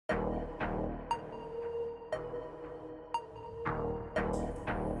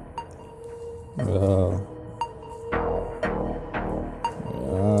Yo, yo.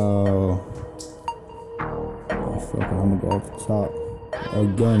 Oh, fuck it, I'm gonna go off the top.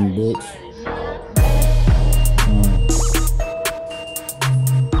 Again, bitch.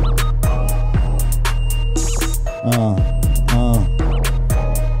 Uh, uh,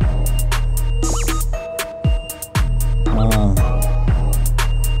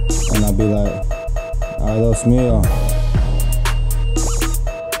 and I be like, ay, Dios mío.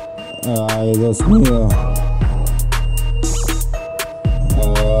 Ay, Dios mío.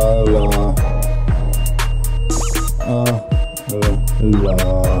 La. La.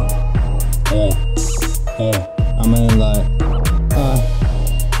 I mean like,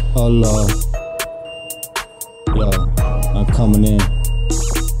 oh Lord. Yo, I'm coming in.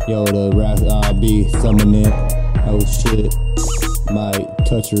 Yo, the rap I be thumbing it. Oh shit. Might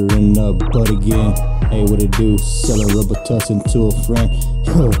touch her in the butt again. Hey, what it do? Sell a rubber tussin' to a friend.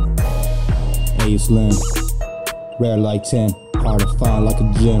 Hey, slim. Rare like 10. Hard to find like a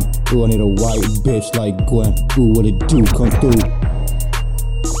gem. Ooh, I need a white bitch like Gwen. Ooh, what it do? Come through.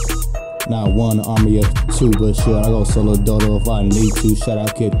 Not one army of two, but shit, I go solo dodo if I need to. Shout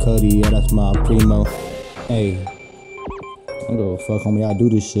out Kid Cudi, yeah, that's my primo. Hey, I'm gonna fuck homie, I do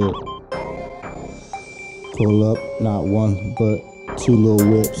this shit. Pull up, not one, but two little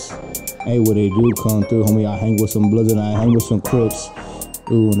whips. Hey, what they do? Come through, homie, I hang with some Bloods and I hang with some Crips.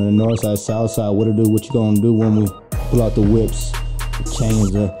 Ooh, on the north side, south side, what it do? What you gonna do when we pull out the whips? The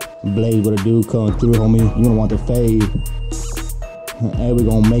chains, the blade, what it do? Come through, homie, you don't want the fade. Hey, we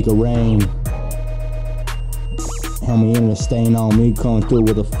gon' make it rain. Homie, in the stain on me, come through,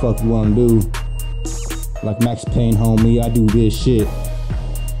 what the fuck you wanna do? Like Max Payne, homie, I do this shit.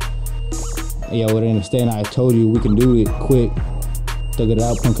 Yo, it ain't a stain, I told you we can do it quick. Thug it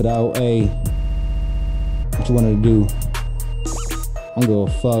out, punk it out, ayy. What you wanna do? I'm gonna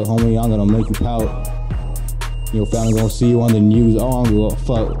fuck, homie, I'm gonna make you pout. Your family gonna see you on the news. Oh, I'm gonna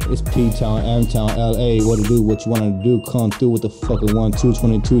fuck. It's P-Town, M-Town, LA. What to do? What you wanna do? Come through with the fucking 1, 2,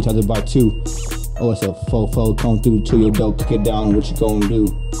 22 times it by 2. Oh, it's a fofo. Come through to your dope. Kick it down. What you gonna do?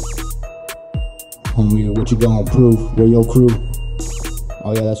 Homie, what you gonna prove? Where your crew?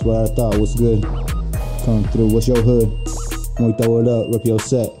 Oh yeah, that's what I thought. What's good? Come through. What's your hood? When we throw it up, rip your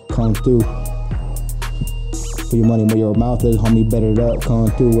set. Come through. Put your money where your mouth is, homie. Bet it up.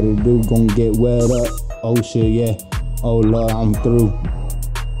 Come through. What it do? Gonna get wet up. Oh shit, yeah. Oh Lord, I'm through.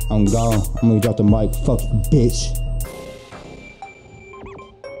 I'm gone. I'm gonna drop the mic. Fuck you, bitch.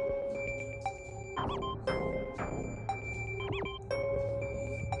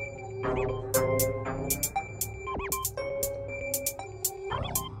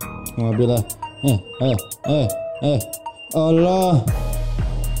 I'm gonna be like, oh Lord.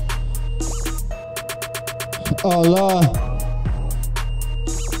 Oh Lord.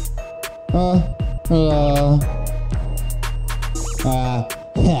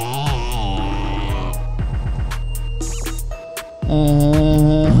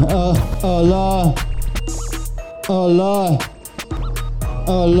 Oh Lord,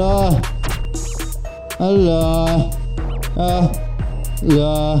 oh Lord, oh Lord, oh Lord,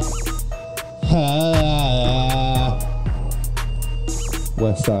 Lord.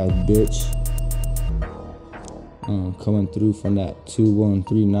 West side, bitch. Coming through from that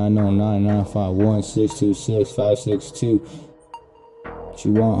 213-909-951-626-562. What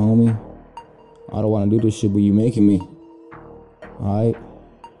you want, homie? I don't want to do this shit, but you making me. Alright?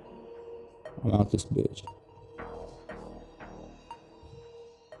 I'm out this bitch.